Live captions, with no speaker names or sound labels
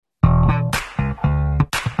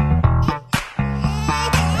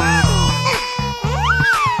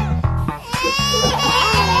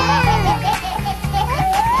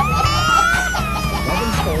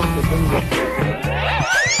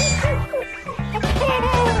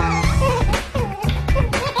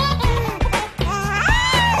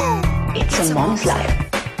Moms Live.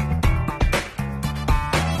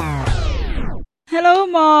 Hello,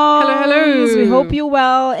 Mom. Hello. We hope you're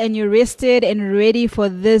well and you're rested and ready for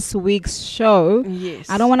this week's show.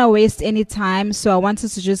 Yes. I don't want to waste any time, so I want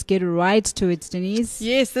us to just get right to it, Denise.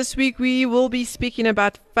 Yes, this week we will be speaking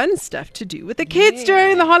about fun stuff to do with the kids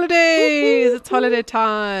during the holidays. It's holiday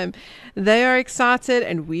time. They are excited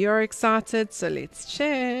and we are excited, so let's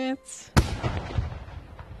chat.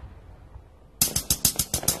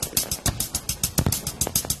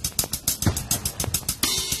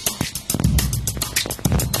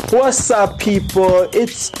 What's up, people?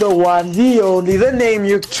 It's the one, the only, the name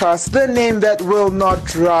you trust, the name that will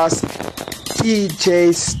not rust,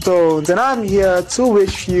 DJ Stones. And I'm here to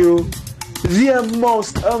wish you the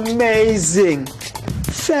most amazing,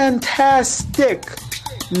 fantastic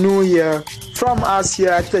New Year from us here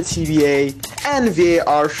at the TVA and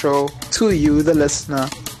VAR show to you, the listener.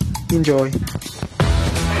 Enjoy.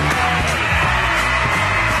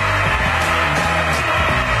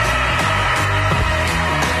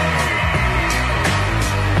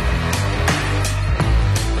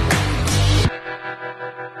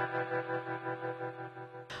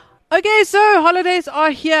 Okay, so holidays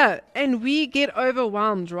are here and we get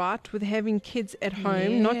overwhelmed, right, with having kids at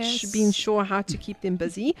home, not being sure how to keep them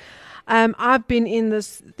busy. I've been in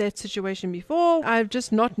that situation before. I've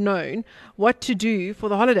just not known what to do for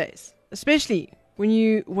the holidays, especially when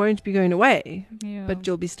you won't be going away, but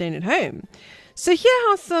you'll be staying at home. So here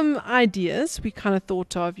are some ideas we kind of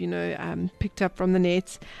thought of, picked up from the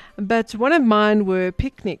net. But one of mine were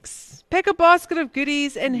picnics. Pack a basket of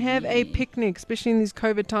goodies and have a picnic, especially in these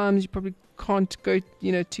COVID times. You probably can't go,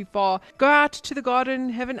 too far. Go out to the garden,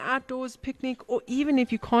 have an outdoors picnic, or even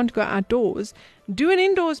if you can't go outdoors, do an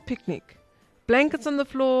indoors picnic. Blankets on the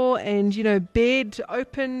floor and, bed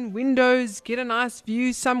open, windows, get a nice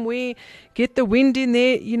view somewhere, get the wind in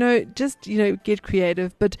there, get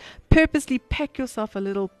creative, but purposely pack yourself a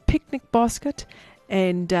little picnic basket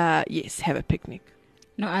and, have a picnic.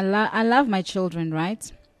 No, I love my children,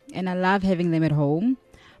 right? And I love having them at home.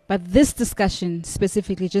 But this discussion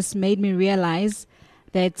specifically just made me realize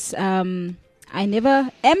that I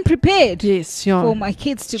never am prepared for my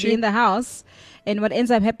kids to be in the house. And what ends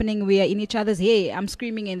up happening, we are in each other's hair. I'm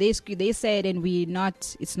screaming and they say it and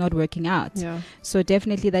it's not working out. Yeah. So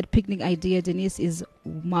definitely that picnic idea, Denise, is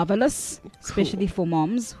marvelous, especially for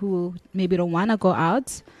moms who maybe don't want to go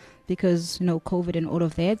out because, COVID and all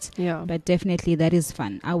of that. Yeah. But definitely that is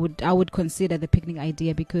fun. I would consider the picnic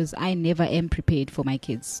idea because I never am prepared for my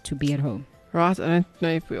kids to be at home. Right. I don't know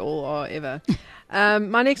if we all are ever.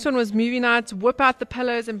 My next one was movie nights. Whip out the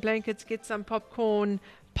pillows and blankets, get some popcorn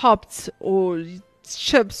popped or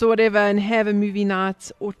chips or whatever and have a movie night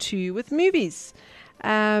or two with movies.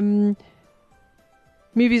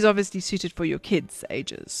 Movies obviously suited for your kids'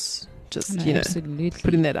 ages. Just, absolutely.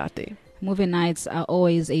 Putting that out there. Movie nights are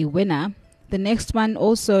always a winner. The next one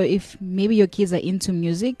also, if maybe your kids are into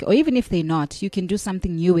music or even if they're not, you can do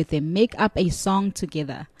something new with them. Make up a song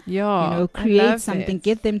together. Yeah. Create something. That.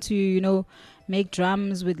 Get them to, make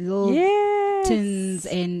drums with little tins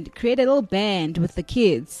and create a little band with the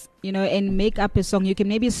kids, and make up a song. You can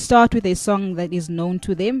maybe start with a song that is known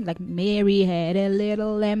to them, like Mary Had a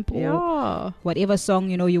Little Lamp or whatever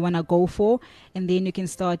song, you want to go for. And then you can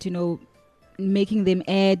start, making them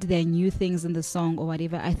add their new things in the song or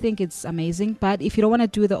whatever. I think it's amazing. But if you don't want to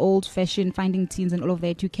do the old fashioned finding tunes and all of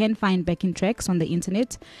that, you can find backing tracks on the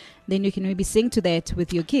internet. Then you can maybe sing to that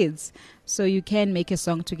with your kids. So you can make a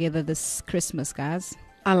song together this Christmas, guys.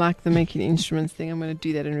 I like the making instruments thing. I'm going to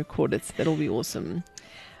do that and record it. That'll be awesome.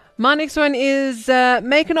 My next one is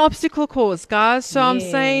make an obstacle course, guys. So I'm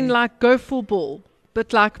saying go full ball.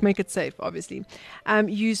 But make it safe, obviously.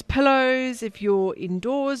 Use pillows if you're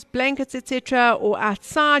indoors, blankets, etc. Or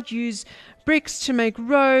outside, use bricks to make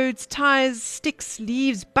roads, tires, sticks,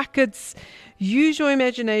 leaves, buckets. Use your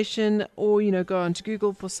imagination or, go onto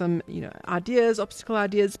Google for some, ideas, obstacle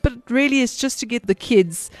ideas. But really it's just to get the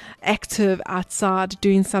kids active outside,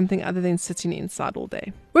 doing something other than sitting inside all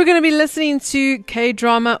day. We're going to be listening to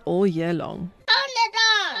K-drama all year long.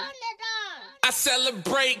 I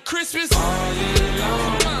celebrate Christmas all year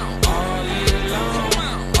long, all year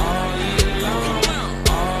long, all year long, all year long,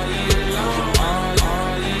 all year long,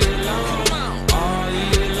 all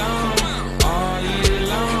year long, all year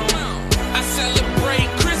long. I celebrate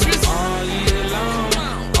Christmas all year long,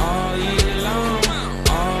 all year long,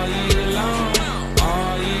 all year long, all year long,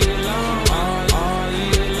 all year long,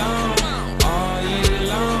 all year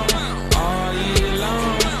long, all year long,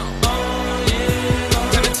 all year long.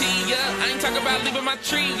 Time to tee up, I ain't talking about leaving my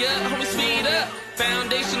tree up, homie, speed up.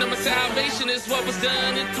 foundation of my salvation is what was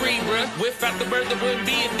done in 3, bruh. Without the birth, there wouldn't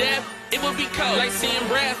be a death. It would be cold. Like seeing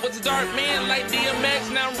breath was a dark man like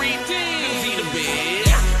DMX. Now I'm redeemed. See the bed.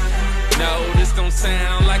 No, this don't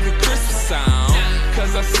sound like a Christmas song.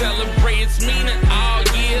 Cause I celebrate its meaning all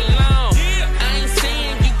year long. I ain't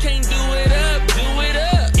saying you can't do it up, do it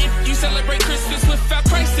up. If you celebrate Christmas without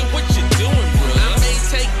Christ, then what you doing, bro? I may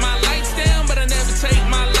take my lights down, but I never take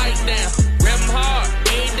my light down. Rep 'em hard,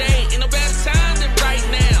 every day, ain't no better time than right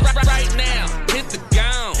now. Right now, hit the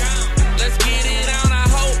gong. Let's get it on, I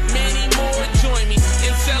hope many more join me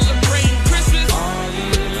in celebrating Christmas. All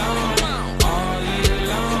year long, all year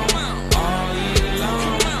long, all year long,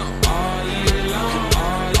 all year long,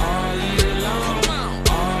 all year long,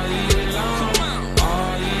 all year long,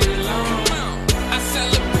 all year long. I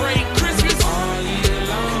celebrate Christmas all year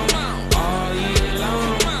long, all year long,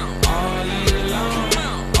 all year long,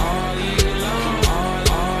 all year long,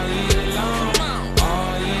 all year long, all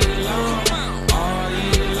year long, all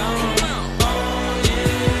year long, all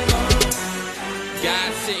year long.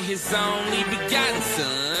 God sent his only begotten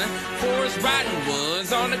son for his rotten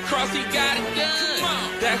ones. On the cross he got it done.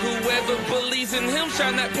 That whoever believes in him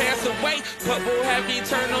shall not pass away, but will have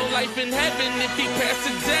eternal life in heaven if he pass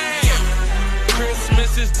today.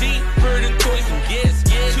 Christmas is deeper than toys and gifts.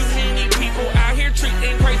 Too many people out here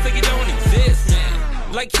treating Christ like he don't exist.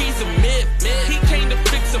 Like he's a myth. He came to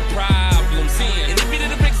fix a problem, sin. And if he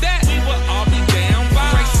didn't fix that, we will all be down by.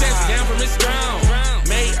 Christ steps down from his throne,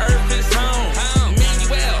 made earth his home.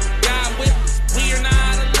 Emmanuel, God with us, we are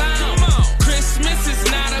not alone. Christmas is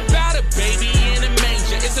not about a baby in a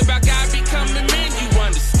manger. It's about God becoming man, you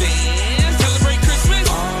understand? Celebrate Christmas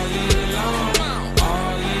all year long,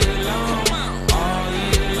 all year long, all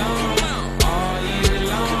year long, all year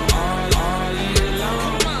long, all year long,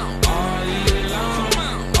 all year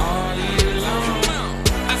long, all year long.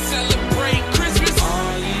 I celebrate Christmas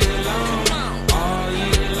all year long, all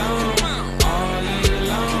year long, all year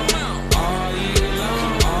long, all year long, all year long,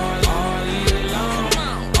 all year long,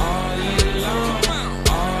 all year long,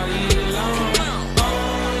 all year long.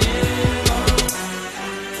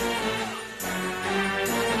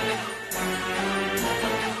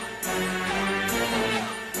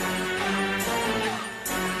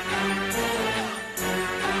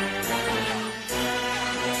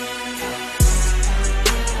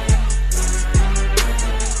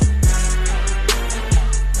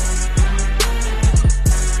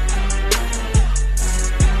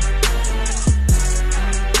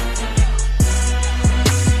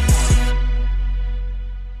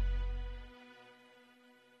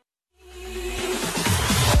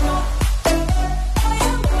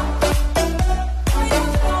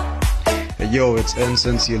 Yo, it's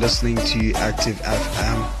Innocence. You're listening to Active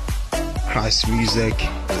FM. Christ music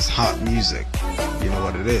is hot music. You know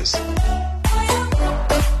what it is.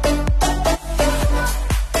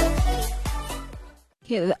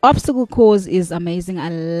 Okay, the obstacle course is amazing. I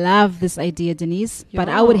love this idea, Denise. But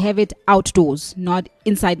I would have it outdoors, not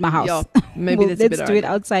inside my house. Yeah, maybe Well, that's a let's bit do it early.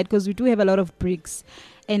 outside because we do have a lot of bricks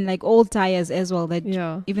and like old tires as well. That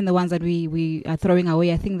Yeah. even the ones that we are throwing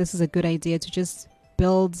away. I think this is a good idea to just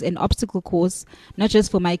build an obstacle course, not just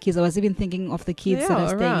for my kids. I was even thinking of the kids that Yeah, are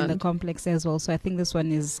staying in the around. complex as well. So I think this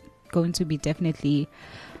one is going to be definitely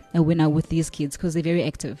a winner with these kids because they're very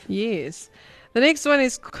active. Yes. The next one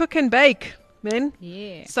is cook and bake, man.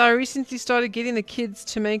 Yeah. So I recently started getting the kids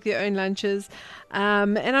to make their own lunches.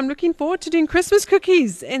 And I'm looking forward to doing Christmas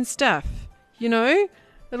cookies and stuff. You know,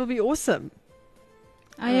 it'll be awesome.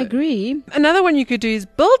 I agree. Another one you could do is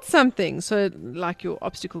build something. So like your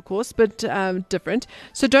obstacle course, but different.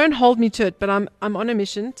 So don't hold me to it, but I'm on a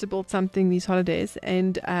mission to build something these holidays.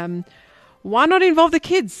 And why not involve the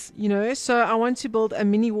kids, you know? So I want to build a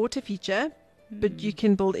mini water feature, but you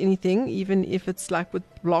can build anything, even if it's like with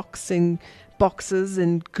blocks and boxes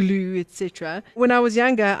and glue, etc. When I was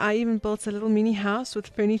younger, I even built a little mini house with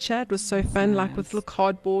furniture. It was so fun, like with little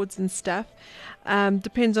cardboards and stuff.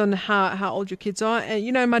 Depends on how old your kids are. And,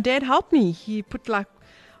 you know, my dad helped me. He put like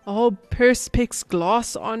a whole Perspex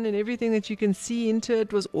glass on and everything that you can see into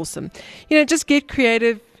it. Was awesome. You know, just get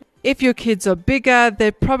creative. If your kids are bigger,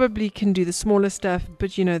 they probably can do the smaller stuff.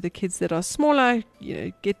 But, you know, the kids that are smaller, you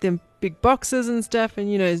know, get them big boxes and stuff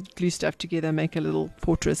and, you know, glue stuff together, make a little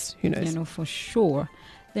fortress. Who knows? You know, for sure.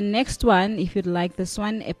 The next one, if you'd like this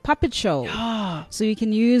one, a puppet show. So you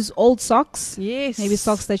can use old socks. Yes. Maybe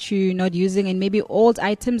socks that you're not using and maybe old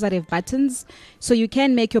items that have buttons. So you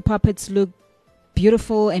can make your puppets look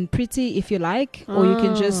beautiful and pretty if you like, or you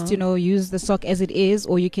can just, you know, use the sock as it is,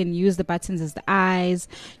 or you can use the buttons as the eyes.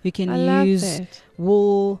 You can I love use that.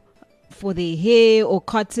 wool for their hair or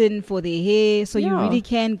cotton for their hair. So you Yeah. really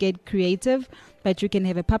can get creative, but you can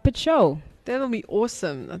have a puppet show. That'll be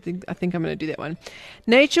awesome. I think I'm going to do that one.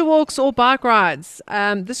 Nature walks or bike rides.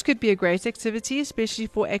 This could be a great activity, especially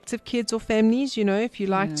for active kids or families. You know, if you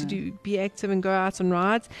like to be active and go out on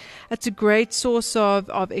rides, it's a great source of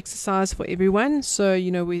exercise for everyone. So, you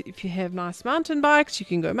know, if you have nice mountain bikes, you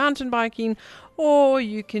can go mountain biking, or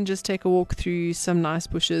you can just take a walk through some nice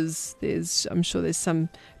bushes. I'm sure there's some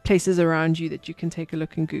places around you that you can take a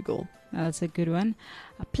look and Google. Oh, that's a good one.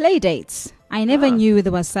 Play dates. I never knew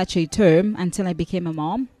there was such a term until I became a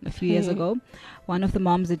mom a few years ago. One of the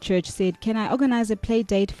moms at church said, "Can I organize a play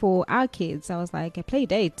date for our kids?" I was like, "A play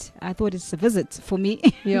date? I thought it's a visit for me."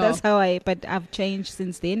 Yeah. That's how but I've changed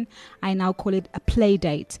since then. I now call it a play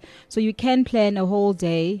date. So you can plan a whole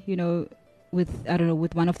day, you know, with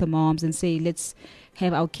one of the moms and say, let's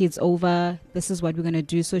have our kids over. This is what we're going to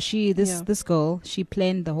do. So this girl, she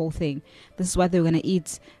planned the whole thing. This is what they're going to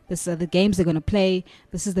eat. This are the games they're going to play.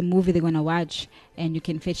 This is the movie they're going to watch, and you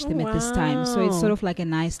can fetch them at this time. So it's sort of like a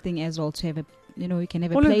nice thing as well to have you can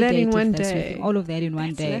have a All of play that date in if one that's day. with all of that in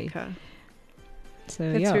one day. Lekker.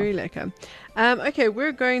 So That's yeah. very lekker. Okay,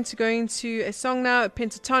 we're going to go into a song now.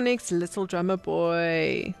 Pentatonics, Little Drummer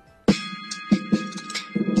Boy.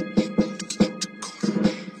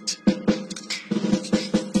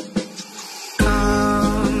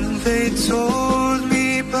 They told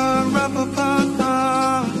me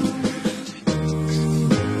ba-ra-ba-ba-ba,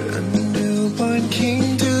 a newborn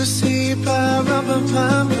king to see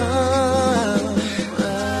ba-ra-ba-ba-ba.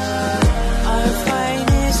 Our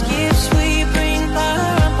finest gifts we bring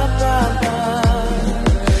ba-ra-ba-ba-ba,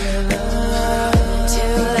 to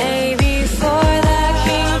lay before the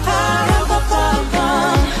king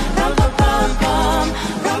ba-ra-ba-ba-bum, rum-ba-bum-bum,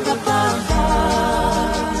 rum-ba-bum-bum.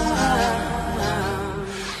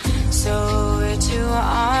 So to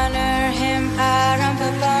honor him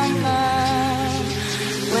ba-rum-ba-bum-bum,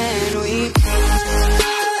 when we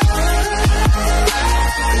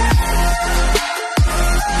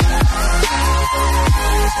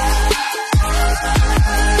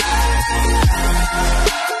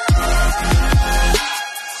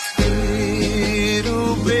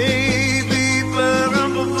Little baby,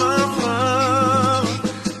 ba-rum-ba-ba-ba,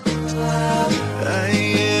 I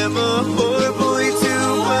am a poor boy too,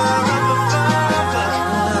 ba-rum-ba-ba-ba.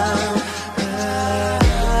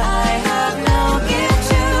 I have no gift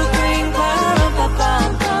to bring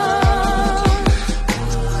ba-rum-ba-bum-bum,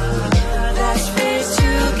 that's fit to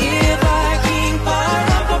give our king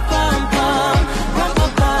ba-rum-ba-bum-bum,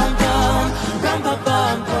 rum-ba-bum-bum,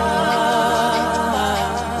 rum-ba-bum-bum.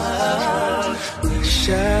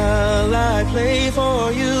 Shall I play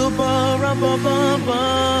for you, ba-rum-ba-bum-bum,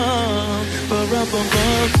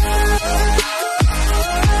 ba-rum-ba-bum?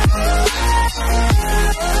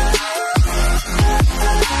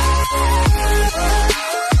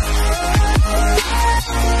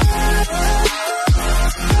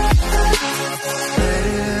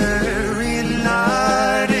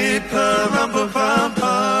 Reunited,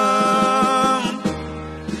 ba-rum-ba-bum-bum.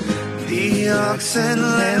 The ox and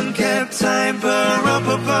lamb kept time,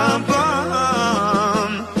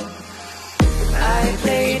 ba-rum-ba-bum-bum. I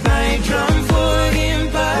played my drum for him,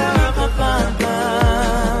 ba-rum-ba-bum.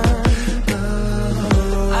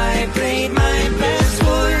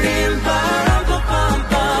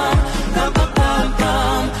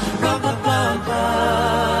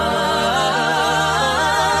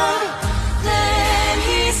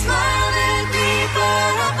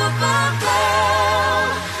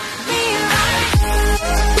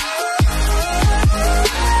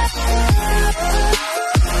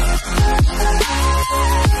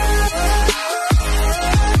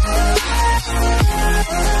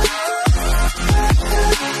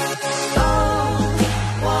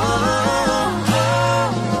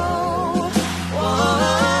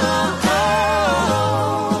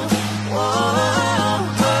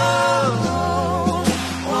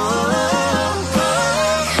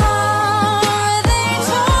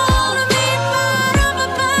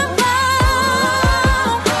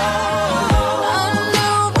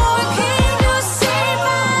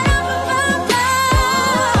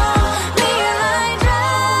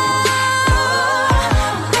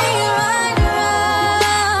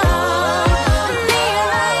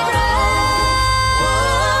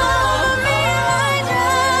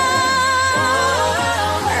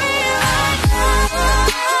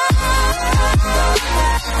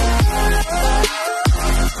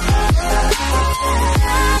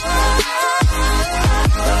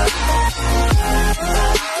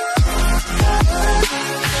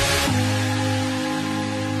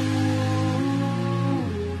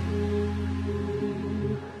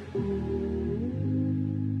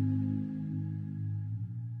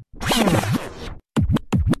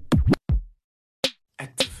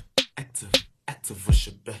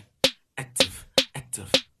 worship. Active,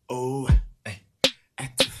 active, oh, hey.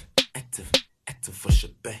 Active, active, active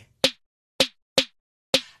worship.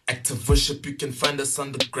 Active Worship, you can find us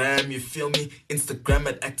on the gram, you feel me? Instagram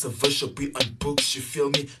at Active Worship, we on books, you feel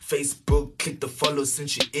me? Facebook, click the follow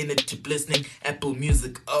since you're in it, keep listening. Apple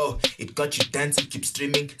Music, oh, it got you dancing, keep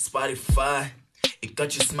streaming. Spotify, it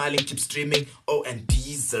got you smiling, keep streaming. Oh, and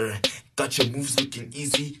Deezer, got your moves looking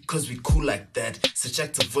easy, cause we cool like that. Search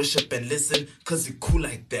Active Worship and listen, cause we cool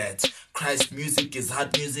like that. Christ music is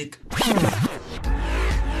hot music.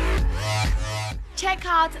 Check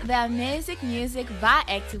out the amazing music by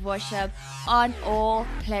Active Worship on all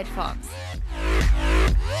platforms.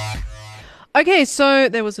 Okay, so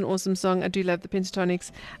that was an awesome song. I do love the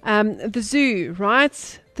Pentatonics. The zoo,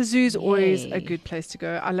 right? The zoo's always a good place to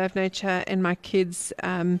go. I love nature and my kids,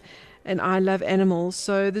 and I love animals.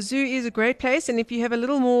 So the zoo is a great place. And if you have a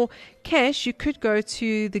little more cash, you could go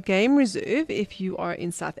to the game reserve if you are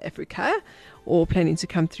in South Africa or planning to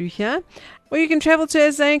come through here. Or you can travel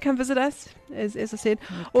to SA and come visit us, as I said.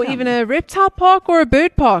 Or even a reptile park or a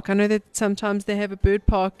bird park. I know that sometimes they have a bird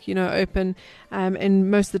park, open,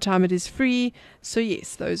 and most of the time it is free. So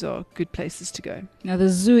yes, those are good places to go. Now the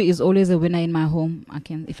zoo is always a winner in my home.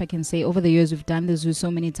 If I can say, over the years we've done the zoo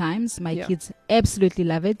so many times. My kids absolutely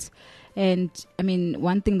love it. And I mean,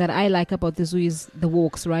 one thing that I like about the zoo is the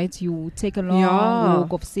walks, right? You take a long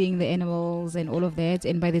walk of seeing the animals and all of that.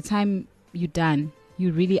 And by the time you're done,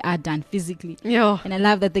 you really are done physically. Yeah. And I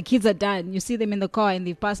love that the kids are done. You see them in the car and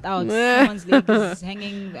they've passed out. Someone's leg is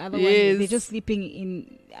hanging, the other one, they're just sleeping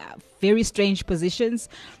in very strange positions.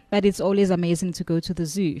 But it's always amazing to go to the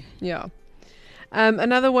zoo. Yeah.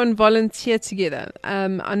 Another one, volunteer together.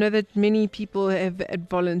 I know that many people have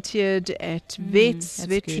volunteered at vets,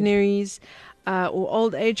 veterinaries, or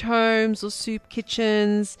old age homes or soup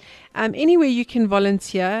kitchens. Anywhere you can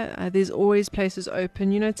volunteer, there's always places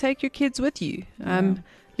open. Take your kids with you.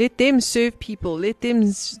 Let them serve people. Let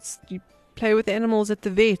them play with animals at the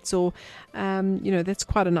vets, or that's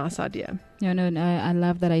quite a nice idea. I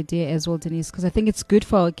love that idea as well, Denise, because I think it's good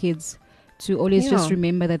for our kids to always just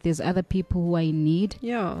remember that there's other people who are in need.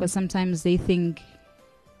 Yeah. Because sometimes they think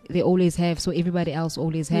they always have, so everybody else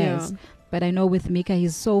always has. Yeah. But I know with Mika,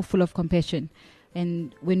 he's so full of compassion.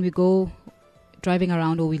 And when we go driving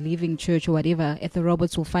around or we're leaving church or whatever, at the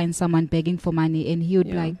Roberts, we'll find someone begging for money. And he would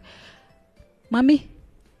be like, Mommy,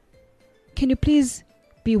 can you please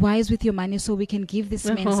be wise with your money so we can give this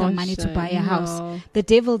man some money to buy a house? The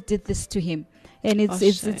devil did this to him. And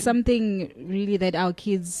it's something really that our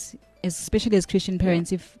kids, especially as Christian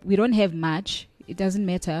parents, if we don't have much, it doesn't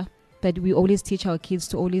matter. But we always teach our kids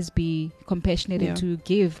to always be compassionate and to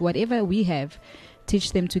give whatever we have.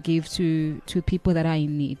 Teach them to give to people that are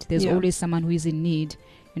in need. There's always someone who is in need,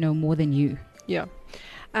 more than you. Yeah.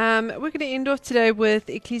 We're going to end off today with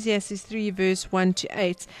Ecclesiastes 3 verse 1 to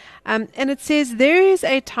 8. And it says, there is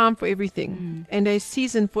a time for everything and a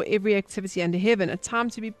season for every activity under heaven. A time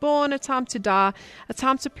to be born, a time to die, a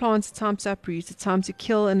time to plant, a time to uproot, a time to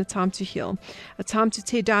kill and a time to heal, a time to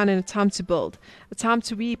tear down and a time to build, a time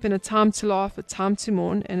to weep and a time to laugh, a time to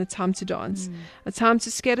mourn and a time to dance, a time to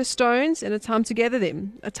scatter stones and a time to gather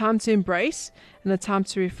them, a time to embrace and a time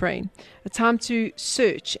to refrain, a time to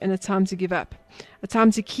search and a time to give up, a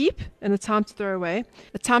time to keep and a time to throw away,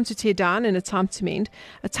 a time to tear down and a time to mend,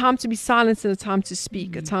 a time to be silent and a time to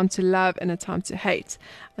speak, a time to love and a time to hate,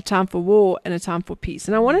 a time for war and a time for peace.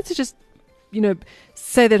 And I wanted to just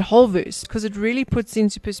say that whole verse because it really puts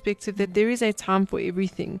into perspective that there is a time for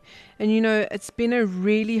everything. And it's been a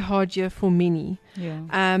really hard year for many. Yeah.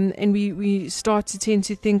 And we start to tend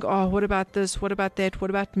to think, what about this? What about that? What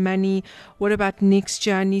about money? What about next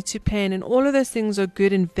year? I need to plan. And all of those things are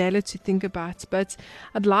good and valid to think about. But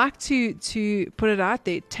I'd like to put it out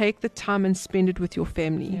there. Take the time and spend it with your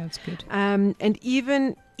family. Yeah, it's good. And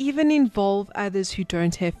even involve others who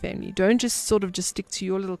don't have family. Don't just stick to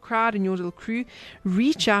your little crowd and your little crew.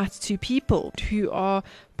 Reach out to people who are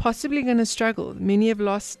possibly going to struggle. Many have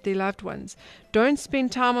lost their loved ones. Don't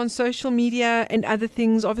spend time on social media and other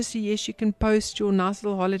things. Obviously, yes, you can post your nice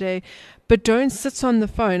little holiday, but don't sit on the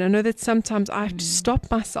phone. I know that sometimes I have to stop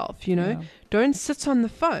myself, Don't sit on the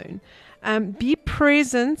phone. Be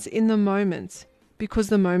present in the moment, because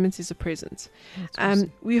the moment is a present.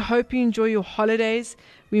 Awesome. We hope you enjoy your holidays.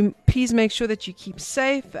 Please make sure that you keep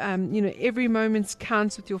safe. Every moment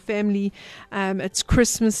counts with your family. It's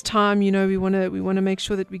Christmas time. We want to make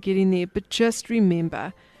sure that we get in there. But just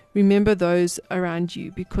remember those around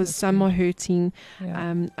you, because some are hurting.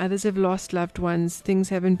 Yeah. Others have lost loved ones. Things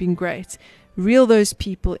haven't been great. Reel those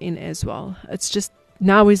people in as well. It's just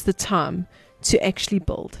now is the time to actually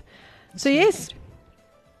build. So yes.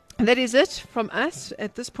 that is it from us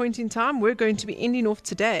at this point in time. We're going to be ending off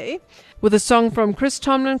today with a song from Chris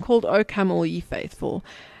Tomlin called "O Come All Ye Faithful."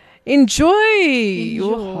 Enjoy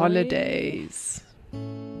your holidays.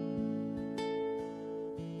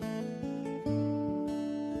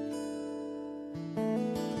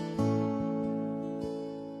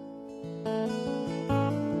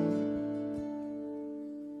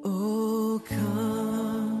 Oh,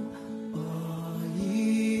 come, all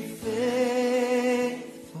ye faithful,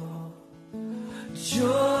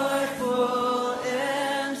 joyful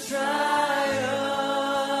and triumphant.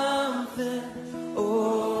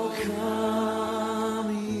 Oh, come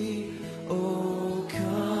ye, oh,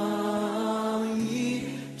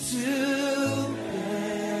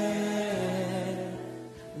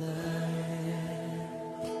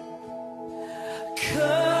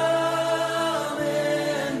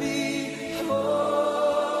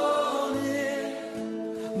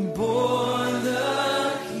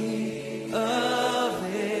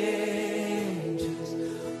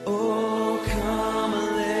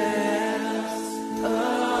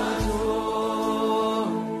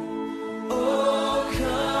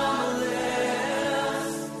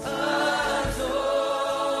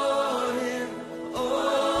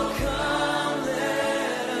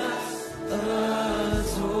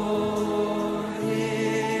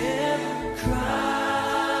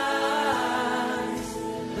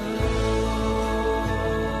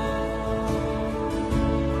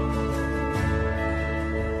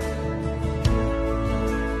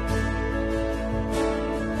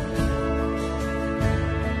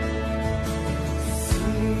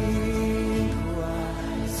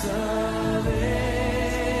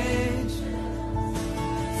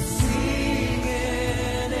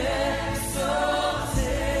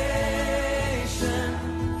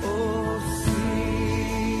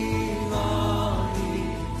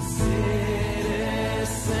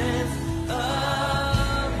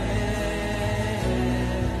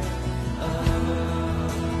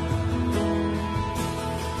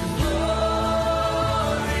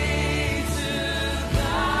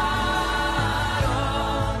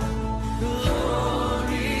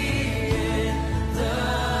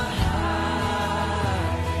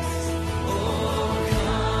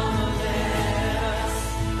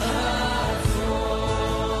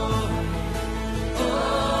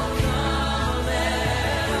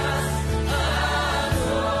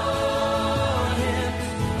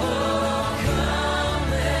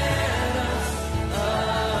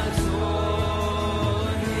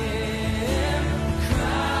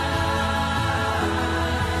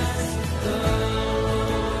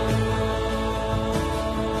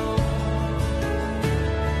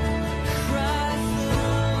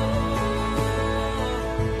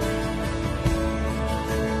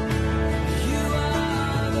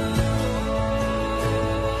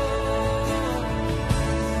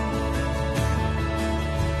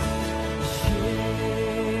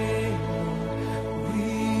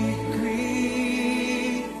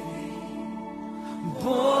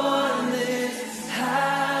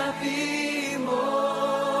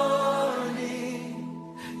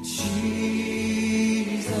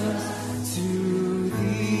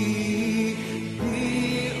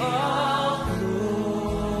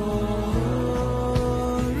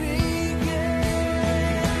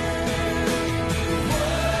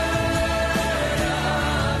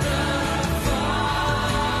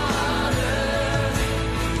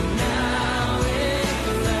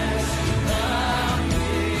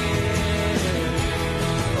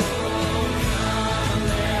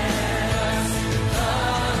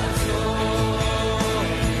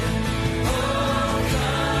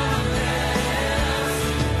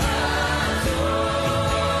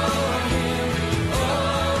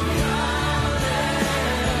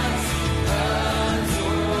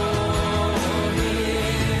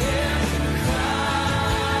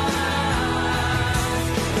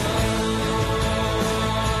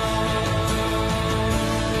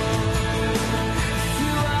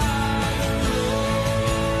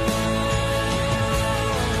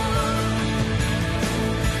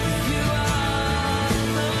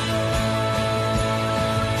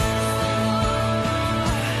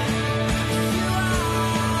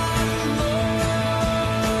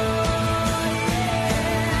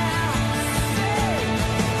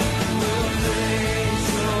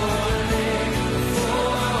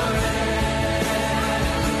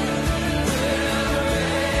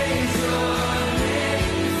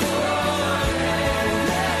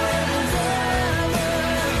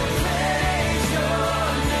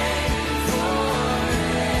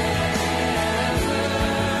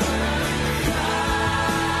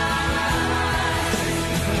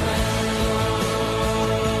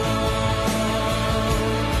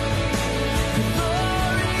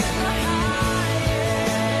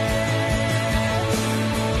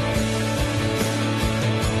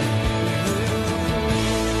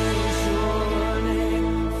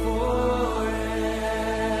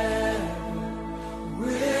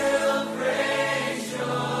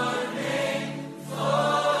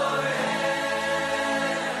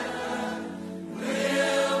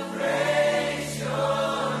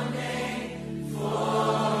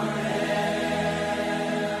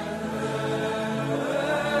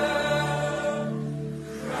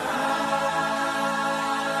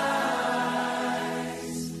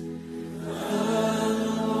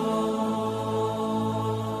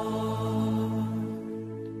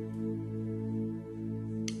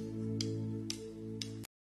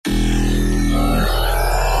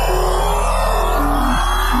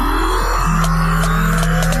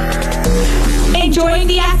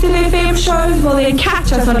 Active FM shows, well then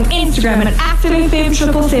catch us on Instagram at Active FM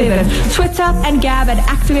 777, Twitter and Gab at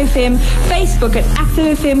Active FM, Facebook at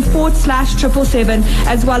Active FM /777,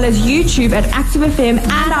 as well as YouTube at Active FM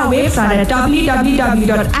and our website at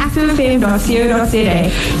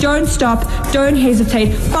www.activefm.co.za. Don't stop, don't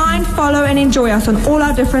hesitate, find, follow and enjoy us on all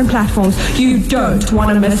our different platforms. You don't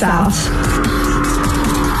want to miss out.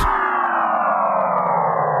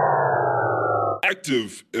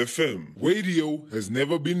 Active FM. Radio has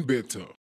never been better.